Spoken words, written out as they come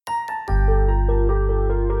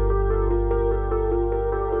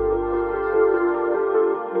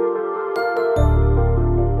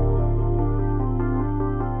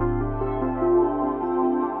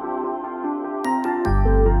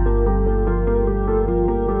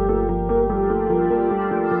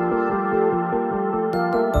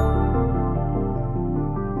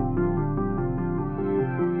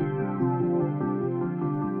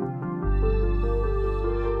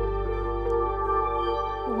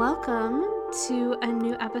Welcome to a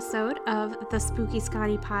new episode of the Spooky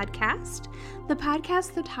Scotty podcast, the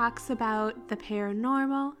podcast that talks about the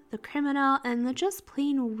paranormal, the criminal, and the just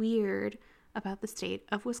plain weird about the state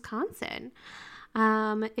of Wisconsin.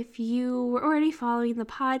 If you were already following the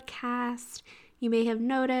podcast, you may have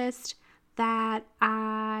noticed that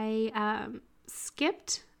I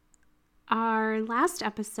skipped our last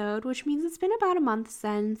episode, which means it's been about a month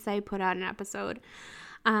since I put out an episode.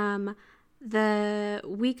 The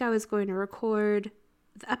week I was going to record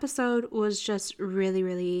the episode was just really,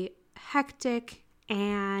 really hectic,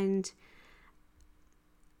 and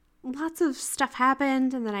lots of stuff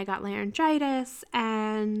happened, and then I got laryngitis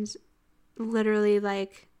and literally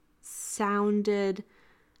sounded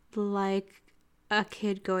like a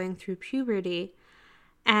kid going through puberty,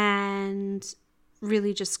 and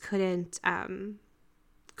really just couldn't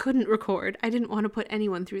record. I didn't want to put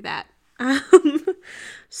anyone through that.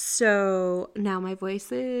 So now my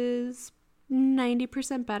voice is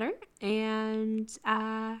 90% better, and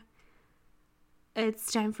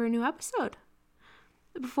it's time for a new episode.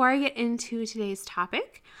 Before I get into today's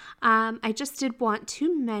topic, I just did want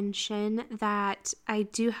to mention that I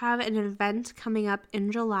do have an event coming up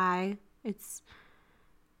in July. It's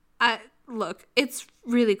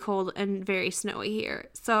really cold and very snowy here,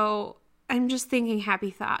 so I'm just thinking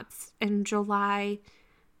happy thoughts, and July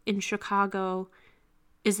in Chicago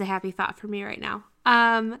is a happy thought for me right now.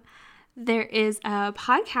 There is a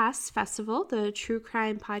podcast festival, the True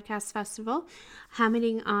Crime Podcast Festival,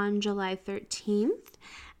 happening on July 13th,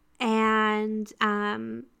 and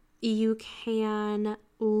you can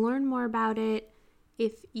learn more about it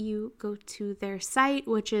if you go to their site,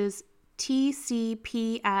 which is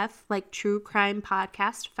TCPF, like True Crime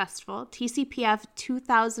Podcast Festival,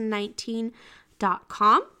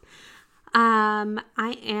 TCPF2019.com.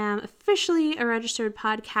 I am officially a registered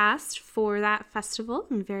podcast for that festival.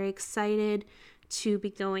 I'm very excited to be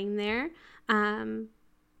going there. I'm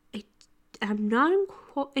not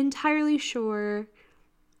entirely sure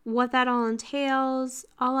what that all entails.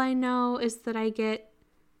 All I know is that I get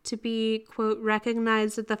to be, quote,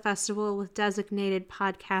 recognized at the festival with designated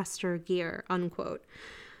podcaster gear, unquote.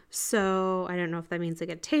 So I don't know if that means like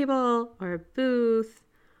a table or a booth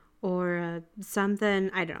or something.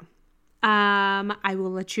 I don't know. I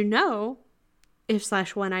will let you know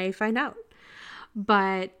if/when I find out.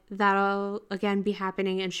 But that'll, again, be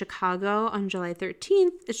happening in Chicago on July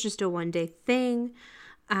 13th. It's just a one-day thing.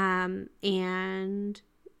 And,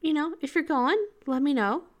 if you're going, let me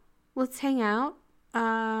know. Let's hang out.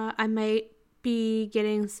 I might be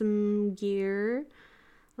getting some gear,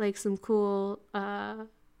 like some cool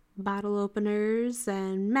bottle openers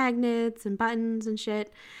and magnets and buttons and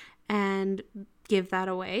shit, and give that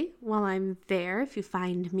away while I'm there. If you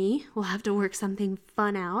find me, we'll have to work something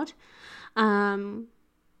fun out. And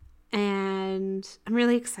I'm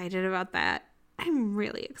really excited about that. I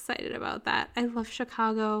love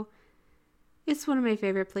Chicago. It's one of my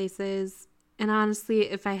favorite places. And honestly,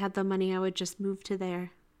 if I had the money, I would just move to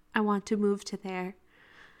there. I want to move to there.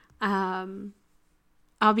 I'll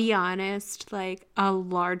be honest, like a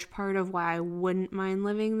large part of why I wouldn't mind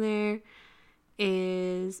living there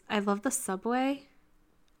is I love the subway.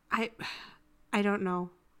 I don't know.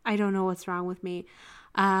 I don't know what's wrong with me.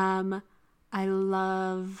 I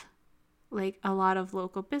love like a lot of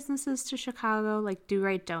local businesses to Chicago, like Do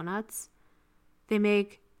Right Donuts. They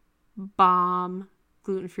make bomb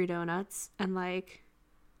gluten-free donuts, and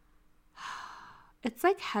it's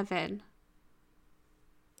like heaven.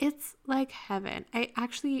 It's like heaven. I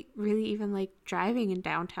actually really even like driving in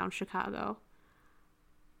downtown Chicago.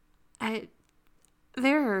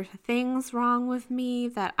 There are things wrong with me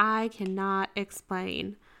that I cannot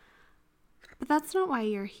explain. But that's not why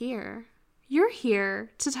you're here. You're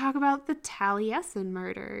here to talk about the Taliesin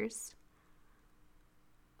murders.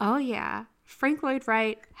 Oh yeah, Frank Lloyd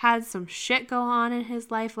Wright had some shit go on in his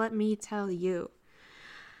life, let me tell you.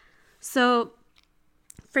 So,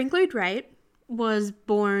 Frank Lloyd Wright was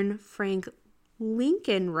born Frank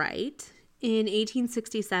Lincoln Wright in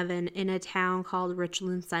 1867 in a town called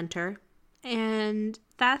Richland Center. And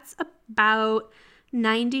that's about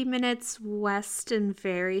 90 minutes west and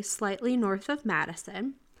very slightly north of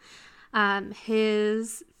Madison.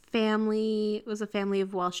 His family was a family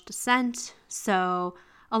of Welsh descent, so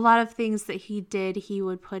a lot of things that he did, he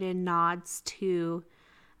would put in nods to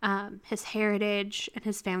his heritage and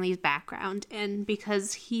his family's background, and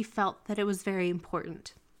because he felt that it was very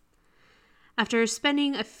important. After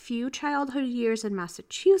spending a few childhood years in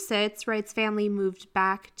Massachusetts, Wright's family moved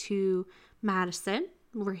back to Madison,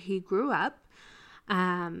 where he grew up.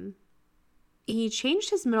 He changed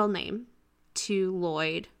his middle name to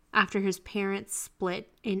Lloyd after his parents split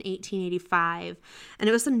in 1885, and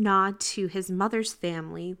it was a nod to his mother's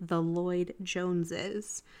family, the Lloyd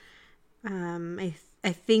Joneses. I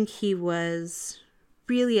think he was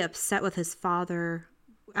really upset with his father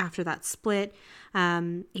after that split.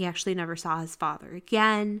 He actually never saw his father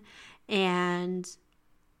again, and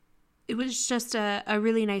it was just a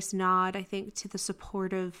really nice nod, I think, to the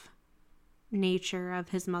supportive nature of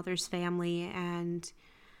his mother's family and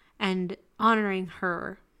honoring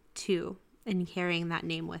her too and carrying that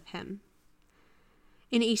name with him.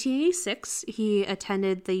 In 1886, he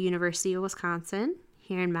attended the University of Wisconsin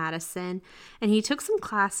here in Madison, and he took some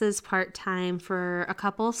classes part-time for a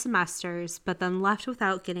couple of semesters, but then left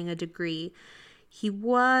without getting a degree. He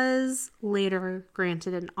was later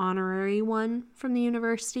granted an honorary one from the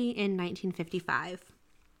university in 1955.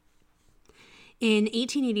 In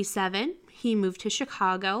 1887, he moved to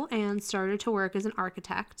Chicago and started to work as an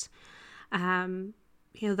architect.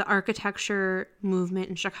 The architecture movement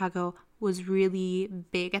in Chicago was really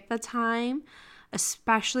big at the time,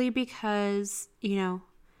 especially because, even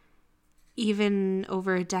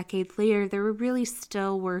over a decade later, they were really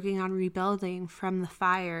still working on rebuilding from the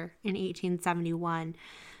fire in 1871.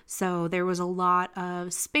 So there was a lot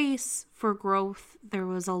of space for growth. There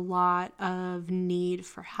was a lot of need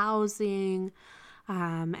for housing,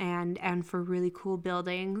 and for really cool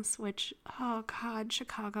buildings, which, oh God,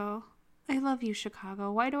 Chicago. I love you,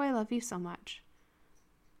 Chicago. Why do I love you so much?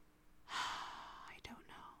 I don't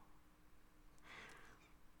know.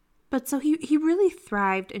 But so he really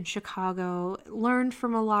thrived in Chicago, learned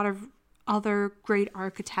from a lot of other great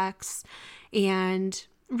architects, and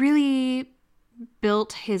really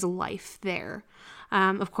built his life there.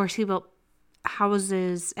 Of course, he built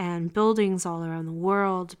houses and buildings all around the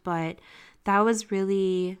world, but that was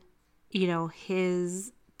really,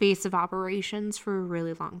 his base of operations for a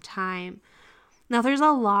really long time. Now, there's a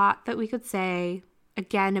lot that we could say,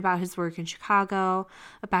 again, about his work in Chicago,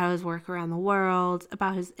 about his work around the world,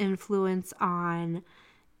 about his influence on,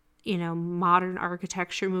 modern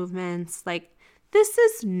architecture movements. Like, this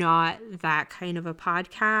is not that kind of a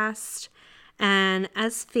podcast. And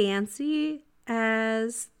as fancy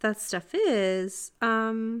as that stuff is,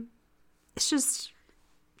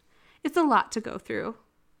 it's a lot to go through.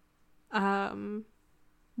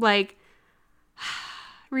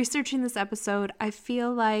 Researching this episode, I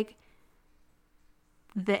feel like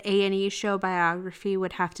the A&E show biography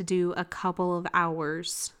would have to do a couple of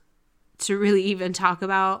hours to really even talk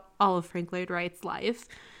about all of Frank Lloyd Wright's life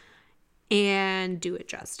and do it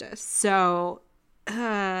justice. So,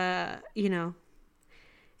 in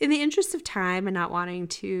the interest of time and not wanting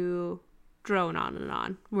to drone on and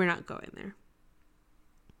on, we're not going there.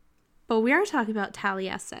 But we are talking about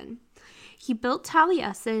Taliesin. He built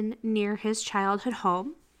Taliesin near his childhood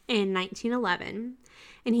home in 1911,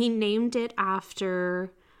 and he named it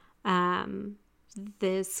after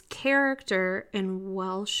this character in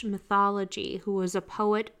Welsh mythology who was a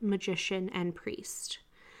poet, magician, and priest.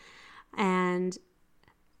 And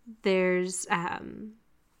there's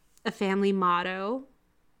a family motto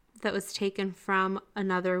that was taken from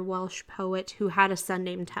another Welsh poet who had a son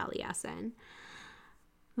named Taliesin.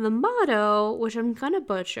 The motto, which I'm going to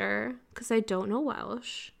butcher because I don't know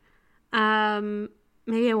Welsh,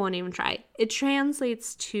 maybe I won't even try. It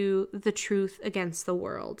translates to the truth against the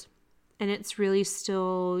world. And it's really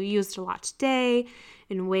still used a lot today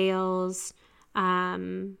in Wales,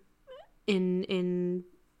 in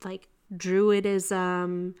like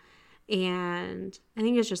Druidism. And I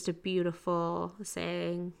think it's just a beautiful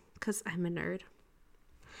saying because I'm a nerd.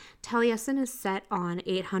 Taliesin is set on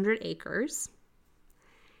 800 acres.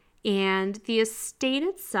 And the estate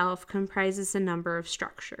itself comprises a number of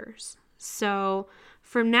structures. So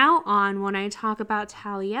from now on, when I talk about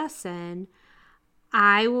Taliesin,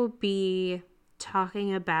 I will be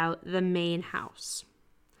talking about the main house.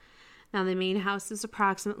 Now, the main house is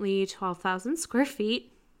approximately 12,000 square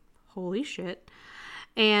feet. Holy shit.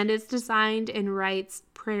 And it's designed in Wright's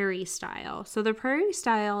prairie style. So the prairie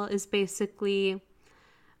style is basically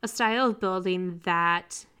a style of building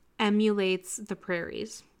that emulates the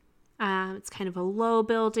prairies. It's kind of a low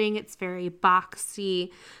building. It's very boxy.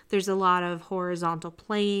 There's a lot of horizontal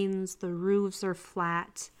planes. The roofs are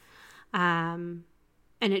flat. And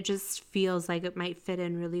it just feels like it might fit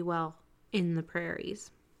in really well in the prairies.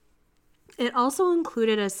 It also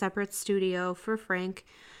included a separate studio for Frank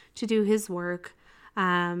to do his work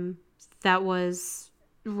that was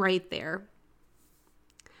right there.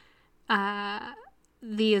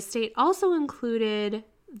 The estate also included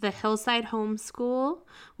the Hillside Home School,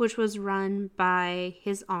 which was run by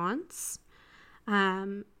his aunts.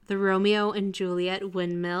 the Romeo and Juliet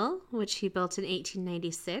windmill, which he built in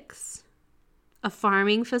 1896, a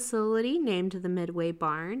farming facility named the Midway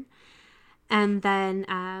Barn, and then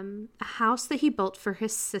a house that he built for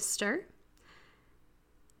his sister.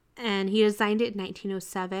 And he designed it in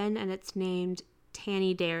 1907, and it's named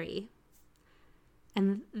Tanny Dairy.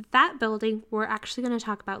 And that building we're actually going to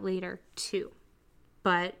talk about later too.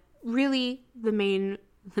 But really, the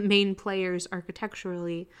main players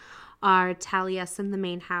architecturally are Taliesin, the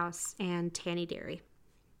main house, and Tanny Dairy.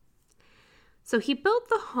 So he built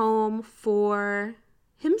the home for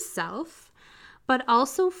himself, but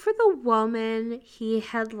also for the woman he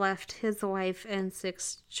had left his wife and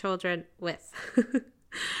 6 children with.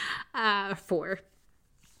 For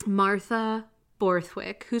Martha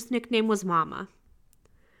Borthwick, whose nickname was Mama.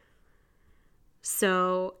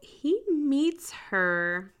 So he meets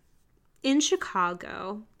her in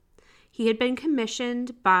Chicago. He had been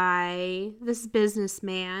commissioned by this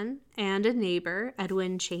businessman and a neighbor,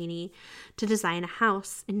 Edwin Cheney, to design a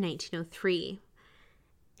house in 1903.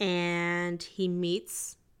 And he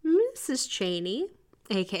meets Mrs. Cheney,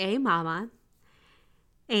 aka Mama,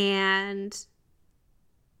 and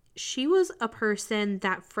she was a person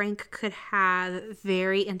that Frank could have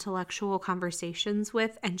very intellectual conversations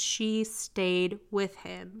with, and she stayed with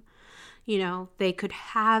him. You know, they could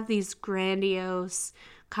have these grandiose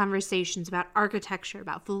conversations about architecture,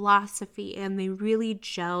 about philosophy, and they really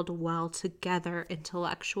gelled well together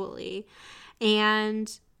intellectually.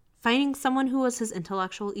 And finding someone who was his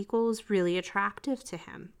intellectual equal was really attractive to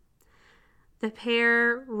him. The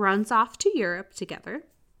pair runs off to Europe together,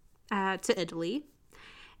 to Italy.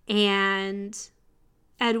 And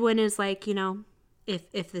Edwin is like, you know,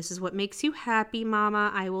 if this is what makes you happy,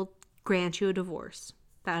 Mama, I will grant you a divorce.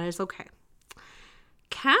 That is okay.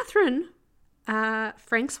 Catherine,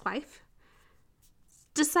 Frank's wife,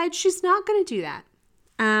 decides she's not going to do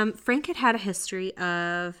that. Frank had a history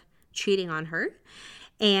of cheating on her,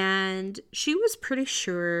 and she was pretty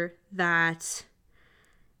sure that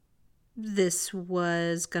this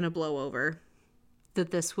was going to blow over.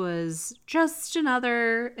 That this was just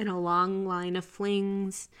another in a long line of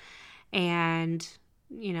flings, and,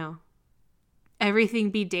 you know, everything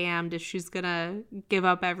be damned if she's gonna give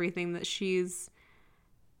up everything that she's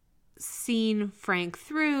seen Frank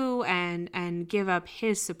through and give up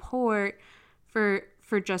his support for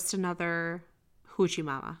just another hoochie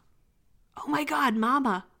mama. Oh my God,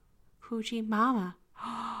 mama. Hoochie mama.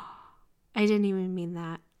 I didn't even mean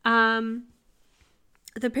that.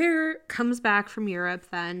 The pair comes back from Europe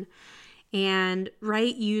then, and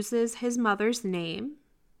Wright uses his mother's name.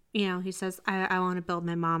 You know, he says, I want to build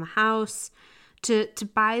my mom a house to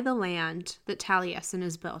buy the land that Taliesin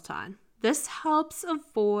is built on. This helps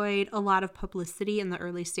avoid a lot of publicity in the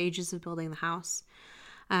early stages of building the house.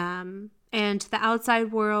 And to the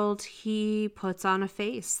outside world, he puts on a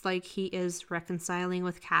face like he is reconciling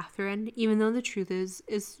with Catherine, even though the truth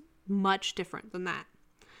is much different than that.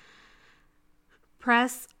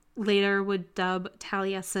 Press later would dub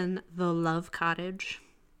Taliesin the Love Cottage.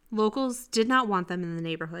 Locals did not want them in the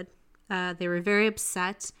neighborhood. They were very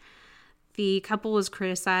upset. The couple was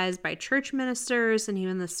criticized by church ministers and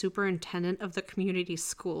even the superintendent of the community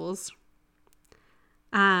schools.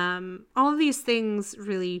 All of these things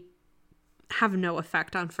really have no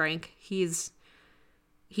effect on Frank. He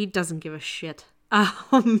doesn't give a shit.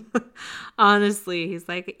 Honestly, he's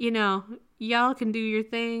like, you know, y'all can do your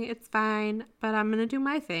thing, it's fine, but I'm gonna do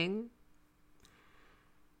my thing.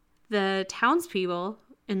 The townspeople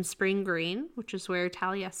in Spring Green, which is where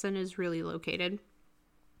Taliesin is really located,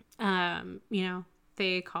 you know,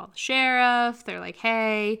 they call the sheriff. They're like,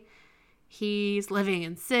 hey, he's living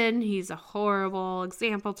in sin. He's a horrible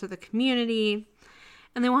example to the community.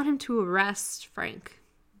 And they want him to arrest Frank.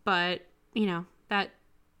 But, you know, that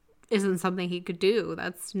isn't something he could do.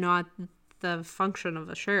 That's not the function of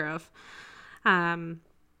a sheriff.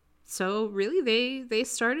 So really, they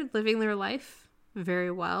started living their life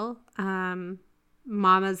very well.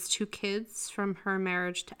 Mama's 2 kids from her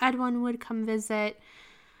marriage to Edwin would come visit.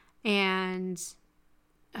 And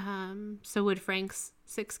so would Frank's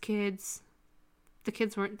 6 kids. The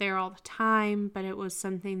kids weren't there all the time, but it was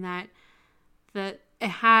something that it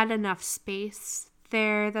had enough space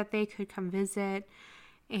there that they could come visit.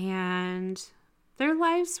 And their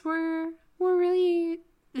lives were really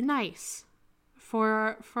nice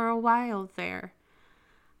for a while there.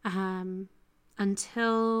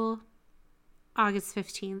 Until August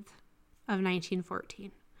 15th of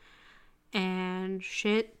 1914. And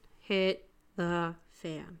shit hit the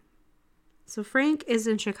fan. So Frank is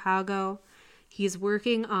in Chicago. He's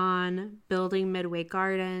working on building Midway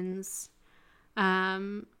Gardens.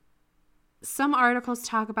 Some articles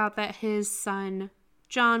talk about that his son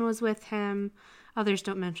John was with him. Others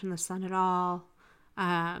don't mention the son at all.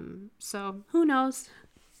 So who knows?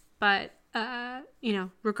 But,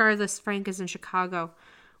 regardless, Frank is in Chicago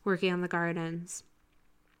working on the gardens.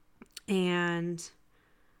 And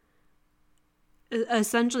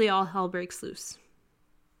essentially all hell breaks loose.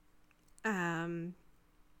 One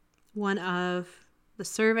of the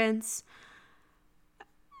servants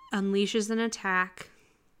unleashes an attack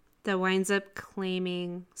that winds up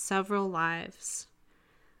claiming several lives,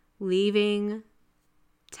 leaving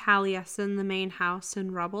Taliesin, the main house,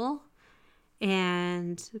 in rubble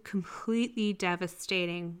and completely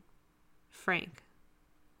devastating Frank.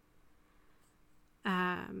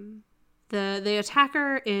 The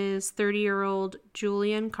attacker is 30-year-old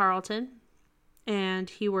Julian Carleton, and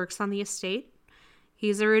he works on the estate.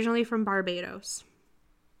 He's originally from Barbados.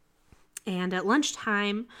 And at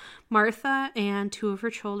lunchtime, Martha and two of her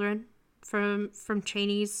children from the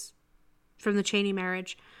Cheney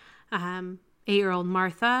marriage, 8-year-old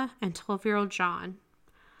Martha and 12-year-old John,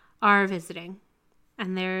 are visiting.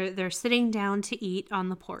 And they're sitting down to eat on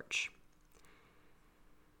the porch.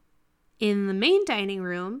 In the main dining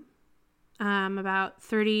room, about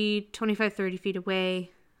 25, 30 feet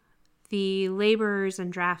away, the laborers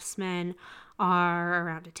and draftsmen are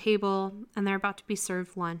around a table, and they're about to be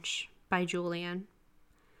served lunch by Julian.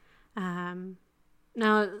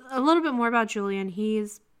 Now, a little bit more about Julian.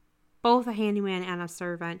 He's both a handyman and a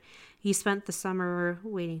servant. He spent the summer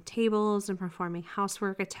waiting tables and performing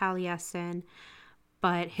housework at Taliesin,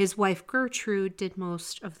 but his wife Gertrude did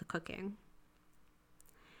most of the cooking.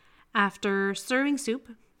 After serving soup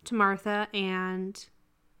to Martha and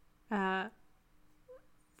the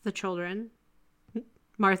children,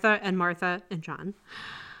 Martha and John,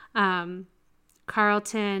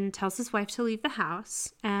 Carleton tells his wife to leave the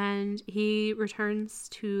house, and he returns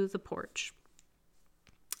to the porch.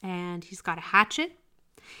 And he's got a hatchet.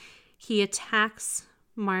 He attacks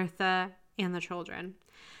Martha and the children.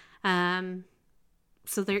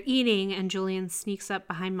 So they're eating, and Julian sneaks up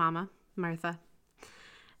behind Martha.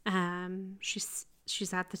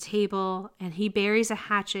 She's at the table, and he buries a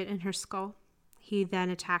hatchet in her skull. He then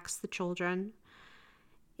attacks the children,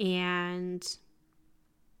 and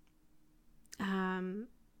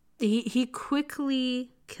he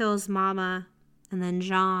quickly kills Mama and then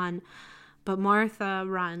John, but Martha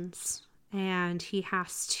runs, and he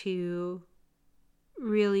has to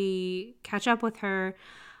really catch up with her,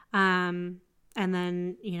 and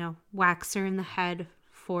then, whacks her in the head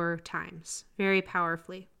 4 times, very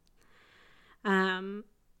powerfully.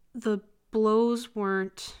 The blows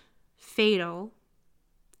weren't fatal,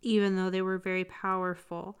 even though they were very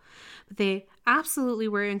powerful, but they absolutely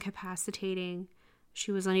were incapacitating.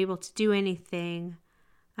 She was unable to do anything.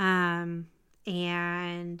 And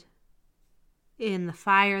in the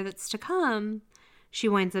fire that's to come, she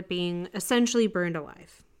winds up being essentially burned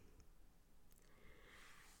alive.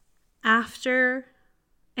 After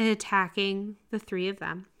attacking the 3 of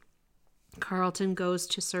them, Carleton goes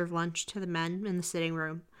to serve lunch to the men in the sitting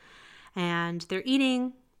room, and they're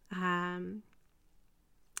eating and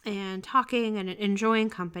talking and enjoying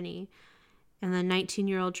company. And the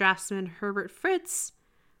 19-year-old draftsman Herbert Fritz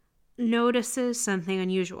notices something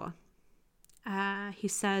unusual. He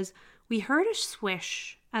says, "We heard a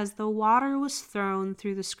swish as though water was thrown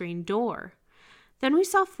through the screen door. Then we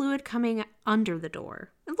saw fluid coming under the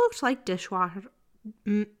door. It looked like dishwater.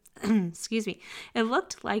 Excuse me. It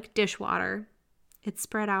looked like dishwater. It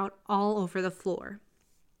spread out all over the floor."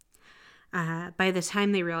 By the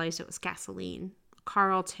time they realized it was gasoline,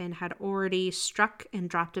 Carleton had already struck and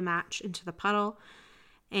dropped a match into the puddle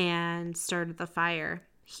and started the fire.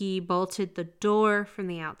 He bolted the door from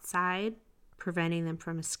the outside, preventing them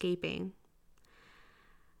from escaping.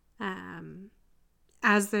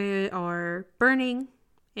 As they are burning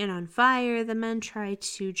and on fire, the men try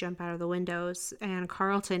to jump out of the windows, and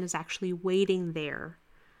Carleton is actually waiting there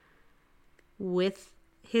with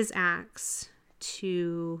his axe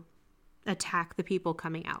to attack the people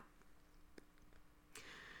coming out.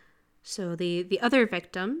 So the other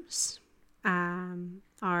victims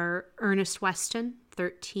are Ernest Weston,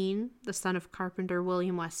 13, the son of carpenter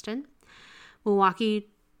William Weston, Milwaukee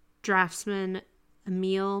draftsman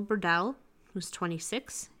Emile Burdell, who's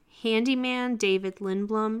 26, handyman David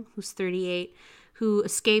Lindblom, who's 38, who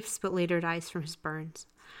escapes but later dies from his burns,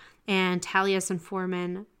 and Taliesin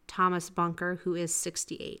foreman Thomas Bunker, who is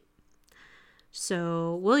 68.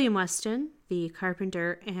 So William Weston, the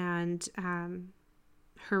carpenter, and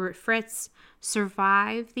Herbert Fritz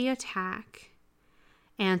survive the attack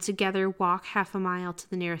and together walk half a mile to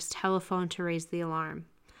the nearest telephone to raise the alarm.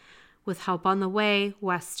 With help on the way,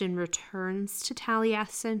 Weston returns to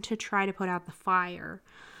Taliesin to try to put out the fire.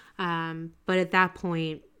 But at that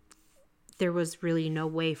point, there was really no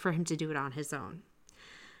way for him to do it on his own.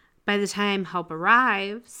 By the time help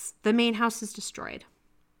arrives, the main house is destroyed.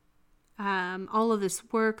 All of this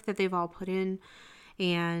work that they've all put in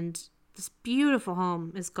and this beautiful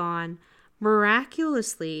home is gone.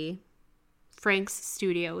 Miraculously, Frank's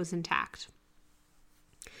studio is intact.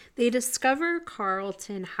 They discover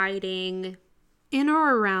Carlton hiding in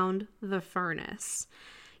or around the furnace.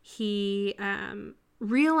 He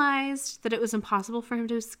realized that it was impossible for him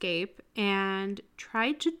to escape and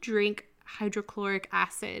tried to drink hydrochloric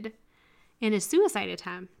acid in a suicide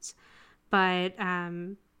attempt, but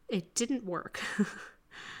it didn't work.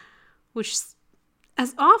 Which,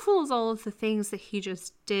 as awful as all of the things that he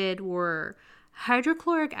just did were,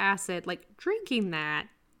 hydrochloric acid, like drinking that,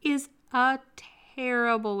 is a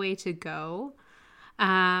terrible way to go.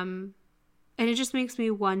 And it just makes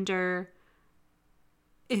me wonder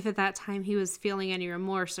if at that time he was feeling any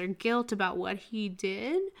remorse or guilt about what he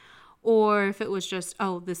did, or if it was just,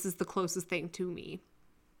 oh, this is the closest thing to me.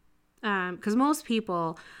 Because most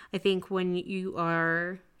people, I think, when you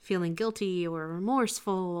are feeling guilty or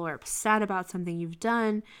remorseful or upset about something you've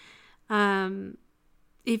done,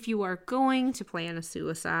 if you are going to plan a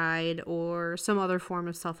suicide or some other form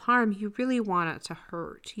of self-harm, you really want it to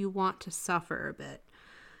hurt. You want to suffer a bit,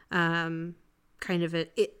 kind of in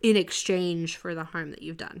exchange for the harm that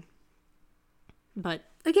you've done. But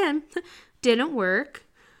again, didn't work.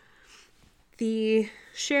 The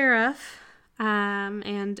sheriff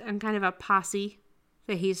and kind of a posse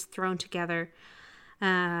that he's thrown together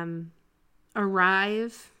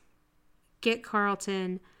arrive, get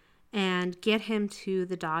Carlton, and get him to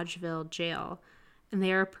the Dodgeville jail. And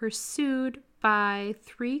they are pursued by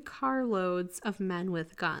 3 carloads of men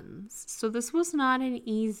with guns. So this was not an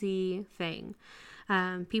easy thing.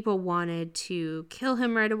 People wanted to kill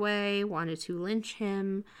him right away, wanted to lynch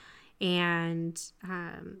him. And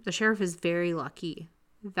the sheriff is very lucky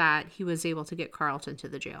that he was able to get Carlton to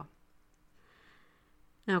the jail.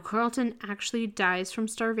 Now, Carlton actually dies from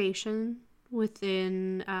starvation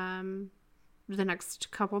within the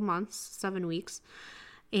next couple months, 7 weeks.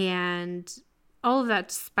 And all of that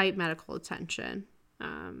despite medical attention.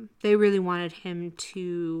 They really wanted him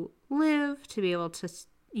to live, to be able to,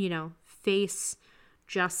 face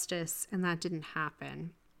justice, and that didn't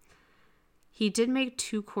happen. He did make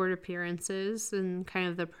 2 court appearances in kind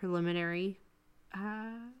of the preliminary,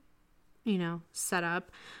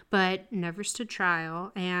 setup, but never stood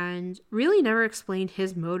trial and really never explained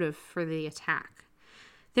his motive for the attack.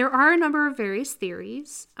 There are a number of various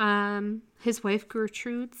theories. His wife,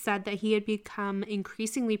 Gertrude, said that he had become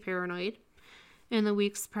increasingly paranoid in the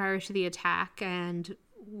weeks prior to the attack and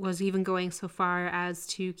was even going so far as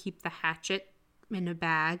to keep the hatchet in a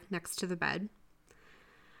bag next to the bed.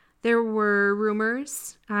 There were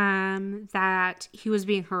rumors that he was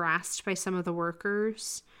being harassed by some of the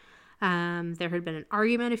workers. There had been an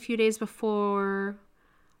argument a few days before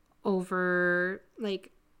over,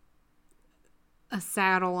 a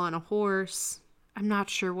saddle on a horse. I'm not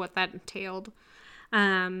sure what that entailed.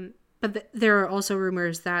 But there are also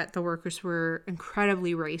rumors that the workers were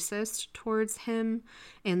incredibly racist towards him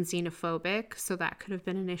and xenophobic, so that could have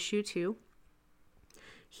been an issue too.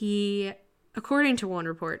 He, according to one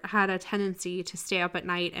report, had a tendency to stay up at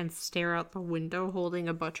night and stare out the window holding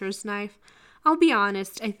a butcher's knife. I'll be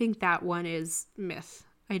honest, I think that one is myth.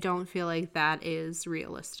 I don't feel like that is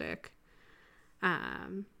realistic.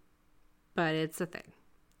 But it's a thing.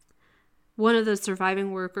 One of the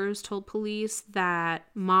surviving workers told police that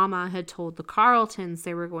Mama had told the Carltons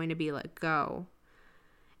they were going to be let go.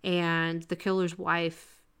 And the killer's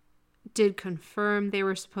wife did confirm they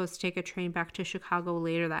were supposed to take a train back to Chicago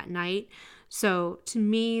later that night. So to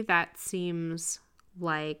me, that seems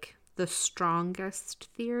like the strongest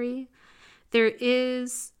theory. There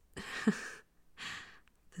is...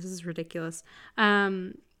 This is ridiculous.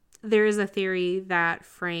 There is a theory that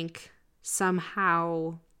Frank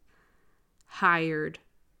somehow hired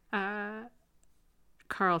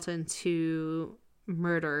Carlton to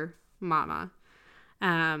murder Mama,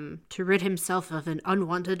 to rid himself of an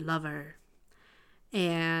unwanted lover.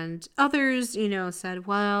 And others, said,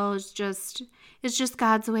 well, it's just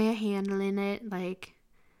God's way of handling it.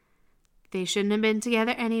 They shouldn't have been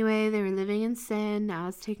together anyway. They were living in sin. Now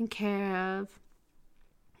it's taken care of.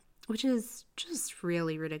 Which is just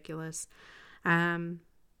really ridiculous.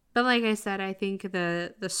 But like I said, I think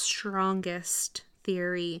the strongest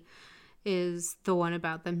theory is the one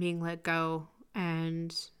about them being let go.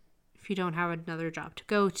 And if you don't have another job to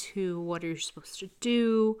go to, what are you supposed to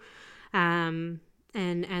do?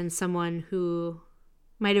 and someone who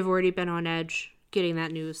might have already been on edge getting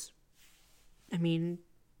that news. I mean,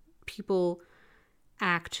 people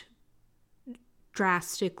act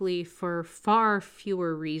drastically for far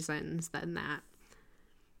fewer reasons than that.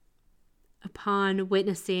 Upon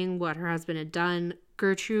witnessing what her husband had done,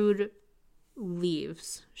 Gertrude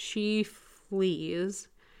leaves. She flees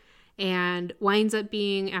and winds up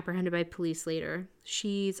being apprehended by police later.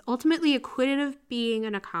 She's ultimately acquitted of being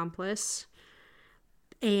an accomplice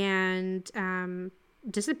and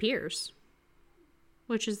disappears,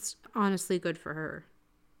 which is honestly good for her.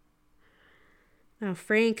 Now,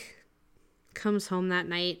 Frank comes home that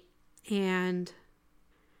night and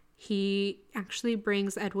he actually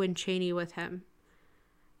brings Edwin Chaney with him.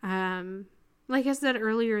 Like I said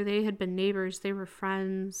earlier, they had been neighbors, they were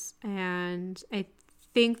friends, and I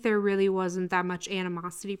think there really wasn't that much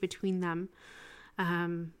animosity between them.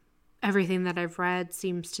 Everything that I've read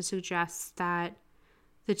seems to suggest that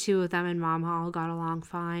the two of them and Mama all got along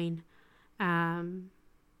fine, and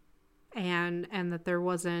that there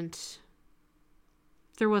wasn't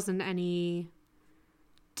any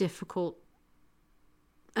difficult,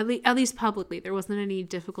 at least publicly, there wasn't any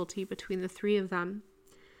difficulty between the three of them.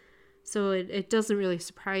 So it doesn't really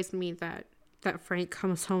surprise me that Frank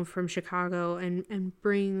comes home from Chicago and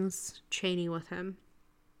brings Chaney with him.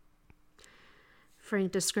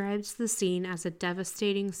 Frank describes the scene as a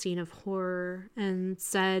devastating scene of horror and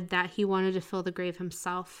said that he wanted to fill the grave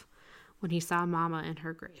himself when he saw Mama in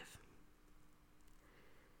her grave.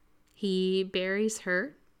 He buries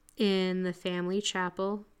her in the family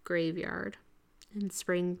chapel graveyard in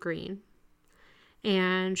Spring Green,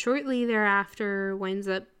 and shortly thereafter winds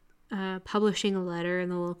up publishing a letter in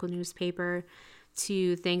the local newspaper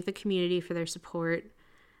to thank the community for their support.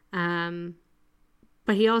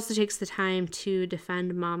 But he also takes the time to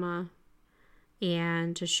defend Mama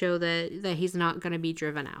and to show that he's not going to be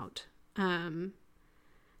driven out.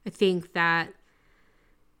 I think that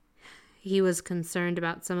he was concerned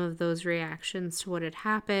about some of those reactions to what had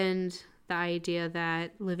happened, the idea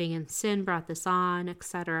that living in sin brought this on,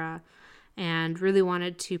 etc., and really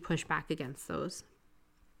wanted to push back against those.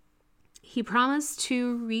 He promised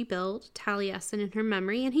to rebuild Taliesin in her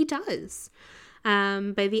memory, and he does.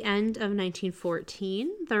 By the end of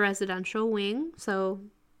 1914, the residential wing, so,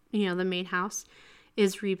 the main house,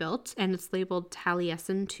 is rebuilt, and it's labeled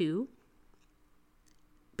Taliesin 2.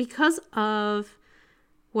 Because of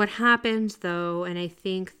what happened, though, and I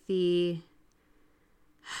think the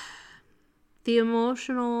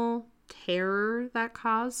emotional terror that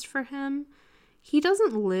caused for him, he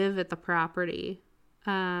doesn't live at the property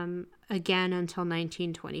again until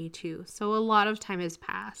 1922. So a lot of time has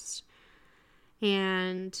passed.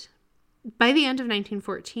 And by the end of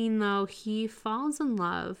 1914, though, he falls in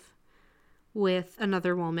love with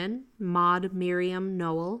another woman, Maud Miriam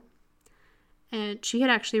Noel. And she had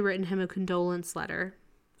actually written him a condolence letter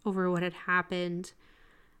over what had happened.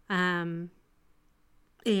 And,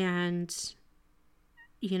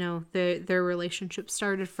 their relationship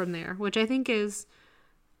started from there, which I think is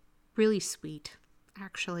really sweet,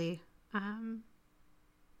 actually.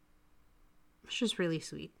 It's just really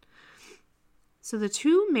sweet. So the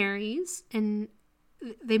two marry in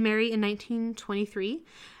 1923.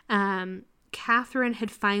 Catherine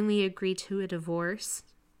had finally agreed to a divorce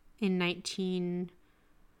in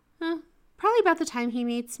probably about the time he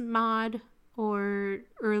meets Maud, or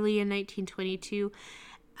early in 1922.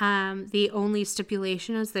 The only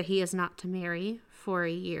stipulation is that he is not to marry for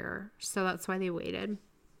a year, so that's why they waited.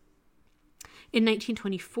 In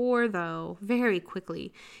 1924, though, very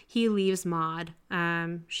quickly, he leaves Maud.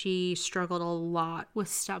 She struggled a lot with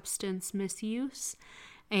substance misuse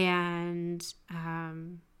and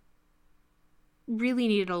really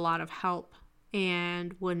needed a lot of help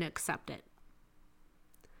and wouldn't accept it.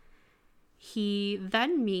 He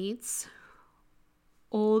then meets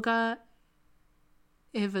Olga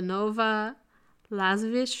Ivanova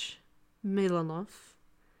Lazarevich Milanov,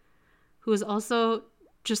 who is also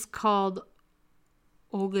just called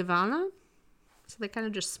Olgivana. So they kind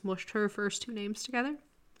of just smushed her first two names together,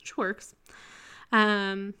 which works.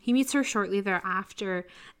 He meets her shortly thereafter,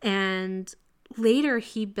 and later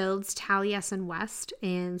he builds Taliesin West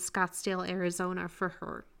in Scottsdale, Arizona for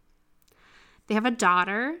her. They have a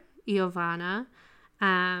daughter, Iovana,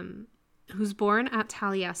 who's born at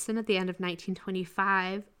Taliesin at the end of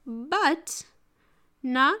 1925, but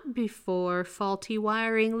not before faulty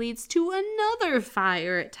wiring leads to another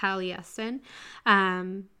fire at Taliesin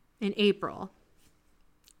in April.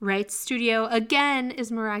 Wright's studio, again,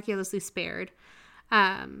 is miraculously spared.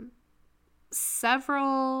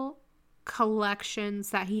 Several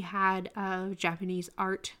collections that he had of Japanese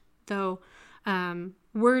art, though,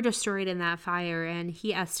 were destroyed in that fire, and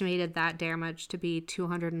he estimated that damage to be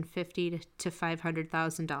 $250,000 to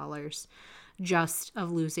 $500,000 just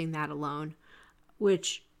of losing that alone,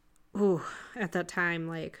 which, at that time,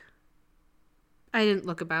 like, I didn't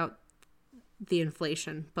look about the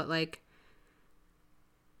inflation, but like,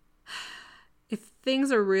 if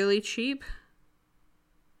things are really cheap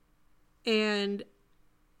and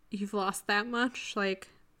you've lost that much, like,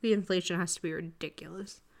 the inflation has to be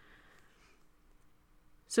ridiculous.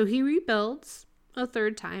 So he rebuilds a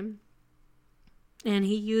third time, and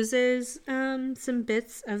he uses some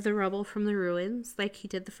bits of the rubble from the ruins like he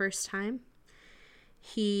did the first time.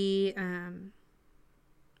 He,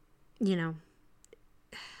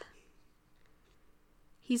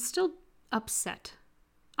 he's still upset.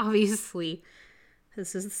 Obviously,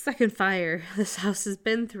 this is the second fire this house has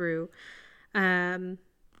been through. And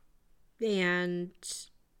it's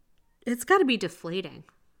got to be deflating.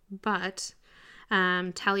 But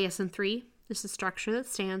Taliesin III is the structure that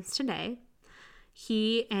stands today.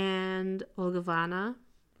 He and Olgivanna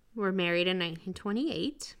were married in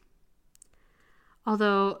 1928.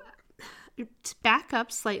 Although, to back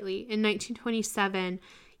up slightly, in 1927,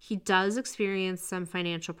 he does experience some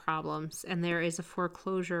financial problems, and there is a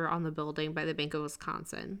foreclosure on the building by the Bank of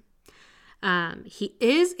Wisconsin. He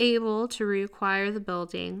is able to reacquire the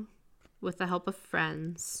building with the help of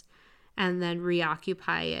friends and then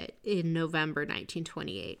reoccupy it in November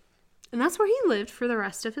 1928. And that's where he lived for the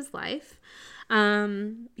rest of his life.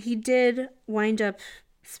 He did wind up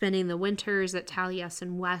spending the winters at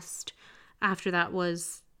Taliesin West after that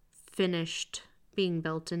was finished being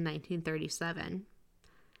built in 1937.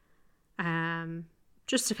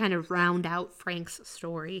 Just to kind of round out Frank's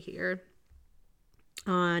story here.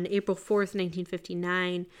 On April 4th,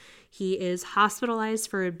 1959, he is hospitalized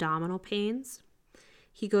for abdominal pains.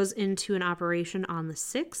 He goes into an operation on the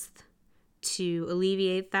 6th to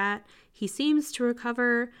alleviate that. He seems to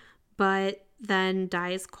recover, but then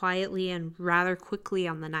dies quietly and rather quickly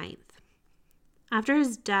on the 9th. After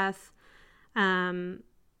his death,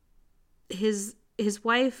 his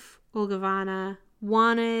wife, Olgivanna,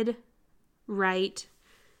 wanted Wright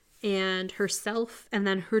and herself and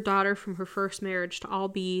then her daughter from her first marriage to all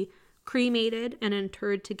be cremated and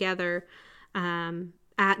interred together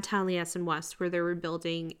at Taliesin West, where they were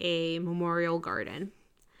building a memorial garden.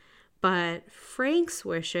 But Frank's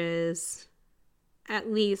wishes,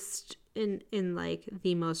 at least in like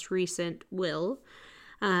the most recent will,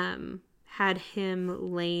 had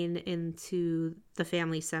him lain into the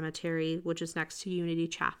family cemetery, which is next to Unity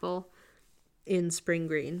Chapel in Spring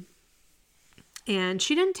Green. And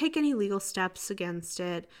she didn't take any legal steps against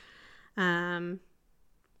it. She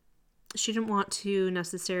didn't want to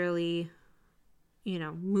necessarily,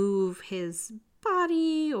 move his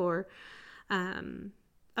body or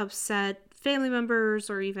upset family members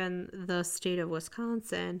or even the state of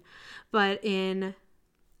Wisconsin. But in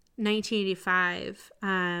 1985,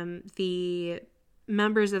 the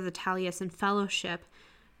members of the Taliesin Fellowship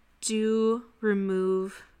do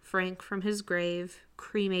remove Frank from his grave,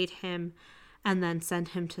 cremate him, and then send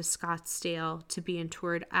him to Scottsdale to be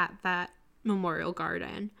interred at that memorial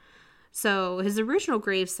garden. So his original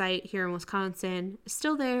grave site here in Wisconsin is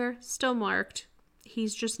still there, still marked.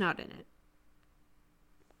 He's just not in it.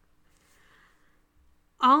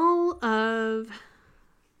 All of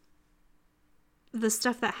the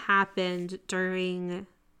stuff that happened during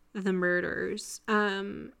the murders,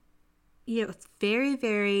 it's very,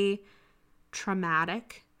 very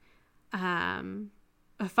traumatic.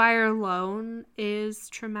 A fire alone is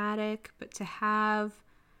traumatic, but to have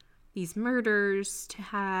these murders, to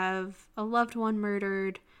have a loved one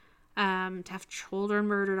murdered, to have children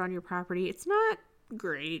murdered on your property, it's not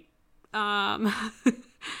great. Not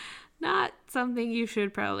something you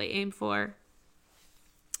should probably aim for.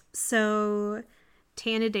 So,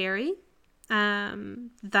 Tanaderry,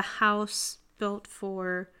 the house built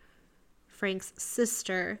for Frank's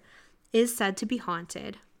sister, is said to be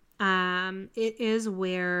haunted. It is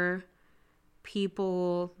where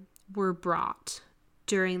people were brought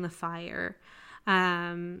during the fire.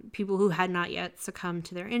 People who had not yet succumbed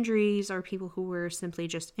to their injuries or people who were simply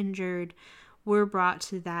just injured were brought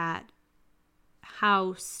to that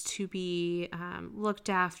house to be looked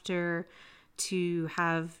after, to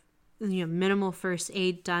have minimal first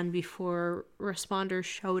aid done before responders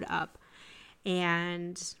showed up.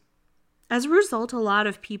 And as a result, a lot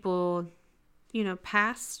of people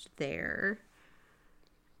passed there,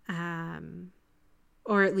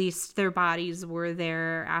 or at least their bodies were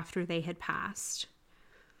there after they had passed.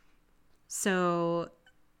 So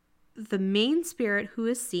the main spirit who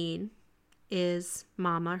is seen is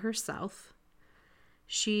Mama herself.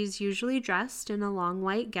 She's usually dressed in a long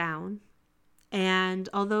white gown, and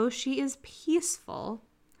although she is peaceful,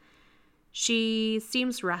 she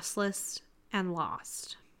seems restless and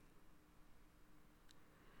lost.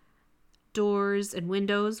 Doors and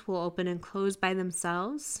windows will open and close by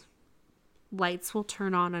themselves. Lights will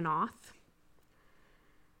turn on and off.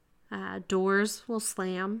 Doors will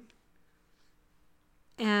slam.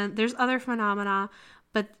 And there's other phenomena,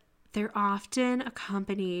 but they're often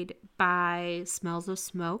accompanied by smells of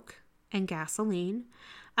smoke and gasoline,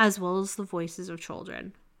 as well as the voices of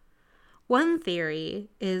children. One theory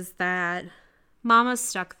is that Mama's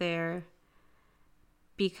stuck there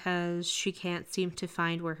because she can't seem to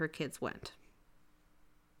find where her kids went.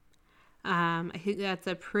 I think that's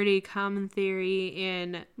a pretty common theory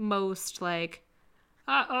in most, like,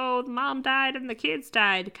 uh-oh, mom died and the kids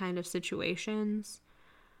died kind of situations.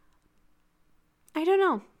 I don't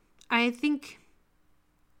know. I think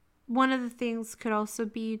one of the things could also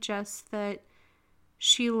be just that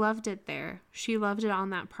she loved it there. She loved it on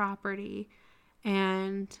that property.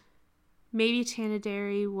 And maybe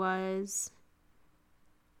Tanaderry was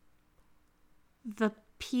the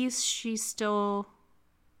piece she still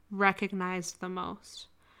recognized the most.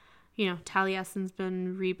 You know, Taliesin's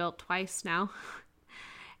been rebuilt twice now.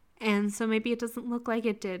 And so maybe it doesn't look like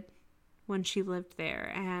it did when she lived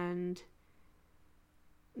there. And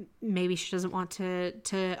maybe she doesn't want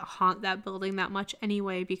to haunt that building that much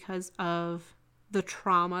anyway because of the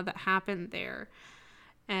trauma that happened there.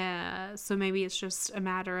 So maybe it's just a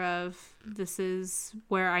matter of, this is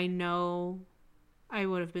where I know I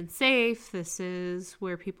would have been safe. This is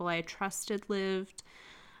where people I trusted lived.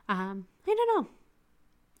 I don't know.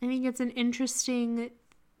 I think it's an interesting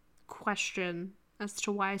question as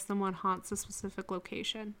to why someone haunts a specific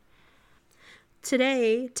location.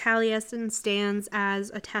 Today, Taliesin stands as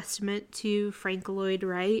a testament to Frank Lloyd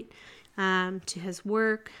Wright, to his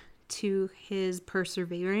work, to his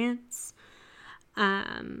perseverance.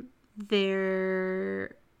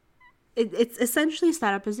 It's essentially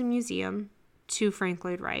set up as a museum to Frank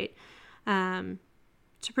Lloyd Wright, to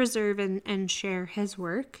preserve and share his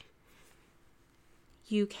work.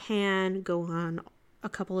 You can go on a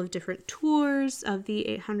couple of different tours of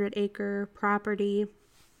the 800-acre property.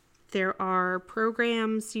 There are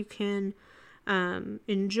programs you can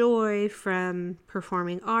enjoy, from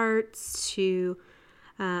performing arts to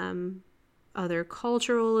other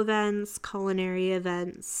cultural events, culinary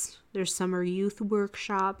events. There's summer youth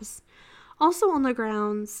workshops. Also on the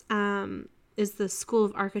grounds is the School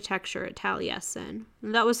of Architecture at Taliesin.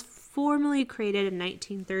 That was formally created in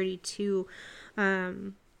 1932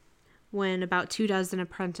 when about 24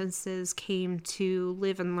 apprentices came to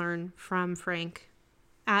live and learn from Frank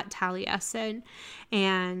at Taliesin.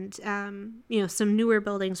 And, some newer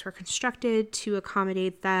buildings were constructed to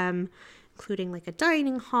accommodate them, including like a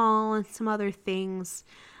dining hall and some other things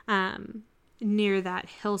near that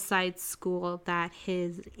hillside school that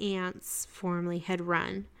his aunts formerly had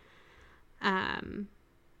run. I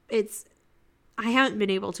haven't been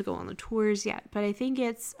able to go on the tours yet, but I think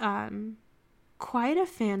it's quite a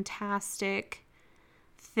fantastic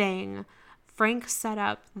thing. Frank set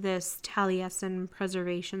up this Taliesin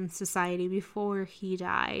Preservation Society before he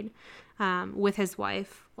died with his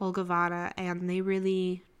wife, Olga Vana, and they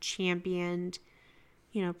really championed,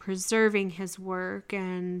 preserving his work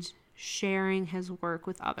and sharing his work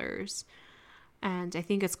with others. And I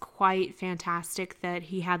think it's quite fantastic that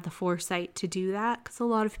he had the foresight to do that, because a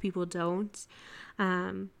lot of people don't.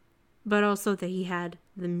 But also that he had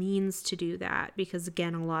the means to do that, because,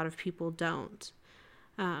 again, a lot of people don't.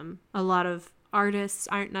 A lot of artists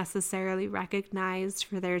aren't necessarily recognized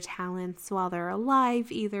for their talents while they're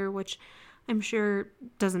alive either, which I'm sure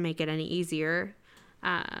doesn't make it any easier.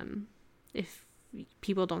 If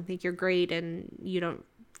people don't think you're great and you don't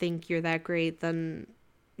think you're that great, then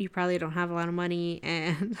you probably don't have a lot of money,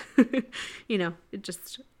 and, it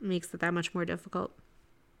just makes it that much more difficult.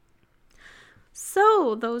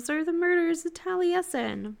 So, those are the murders of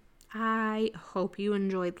Taliesin. I hope you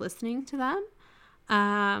enjoyed listening to them.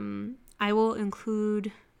 I will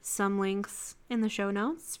include some links in the show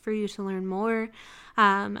notes for you to learn more,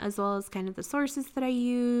 as well as kind of the sources that I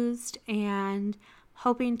used, and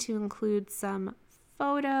hoping to include some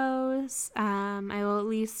photos. I will at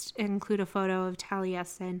least include a photo of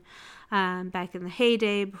Taliesin back in the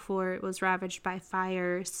heyday before it was ravaged by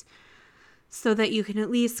fires, so that you can at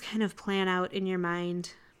least kind of plan out in your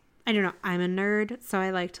mind. I don't know, I'm a nerd, so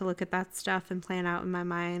I like to look at that stuff and plan out in my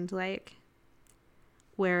mind, like,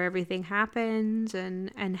 where everything happened,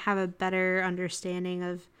 and have a better understanding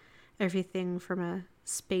of everything from a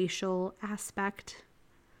spatial aspect.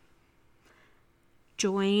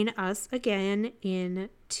 join us again in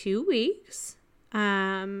 2 weeks.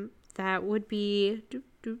 That would be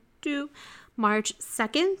March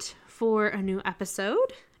 2nd for a new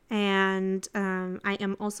episode. And I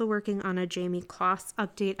am also working on a Jamie Kloss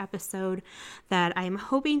update episode that I am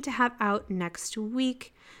hoping to have out next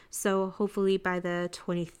week. So hopefully by the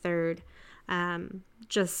 23rd,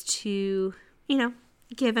 just to,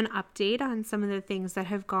 give an update on some of the things that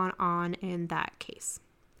have gone on in that case.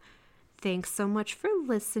 Thanks so much for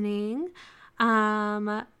listening.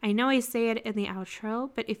 I know I say it in the outro,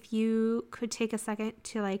 but if you could take a second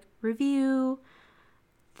to review,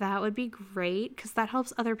 that would be great, because that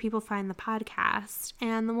helps other people find the podcast.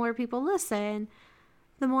 And the more people listen,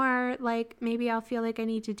 the more maybe I'll feel like I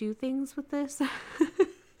need to do things with this.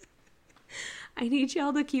 I need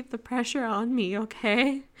y'all to keep the pressure on me,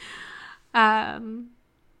 okay? And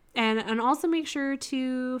also make sure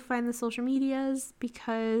to find the social medias,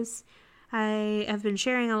 because I have been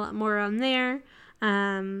sharing a lot more on there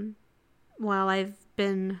while I've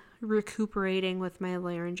been recuperating with my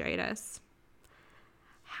laryngitis.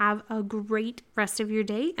 Have a great rest of your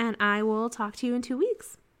day, and I will talk to you in 2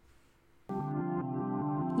 weeks.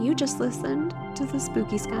 You just listened to the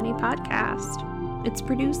Spooky Scotty podcast. It's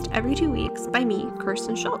produced every 2 weeks by me,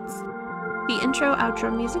 Kirsten Schultz. The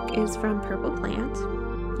intro-outro music is from Purple Plant.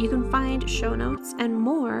 You can find show notes and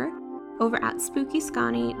more over at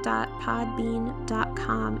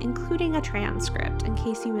spookyscotty.podbean.com, including a transcript in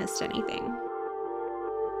case you missed anything.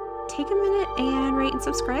 Take a minute and rate and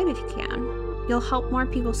subscribe if you can. You'll help more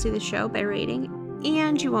people see the show by rating,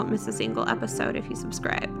 and you won't miss a single episode if you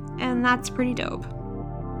subscribe, and that's pretty dope.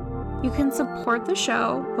 You can support the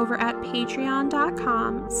show over at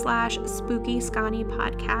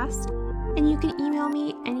patreon.com/spookyscottypodcast, and you can email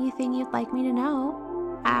me anything you'd like me to know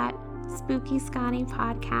at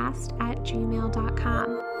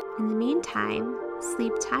spookyscottypodcast@gmail.com. In the meantime,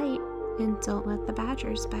 sleep tight and don't let the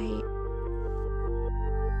badgers bite.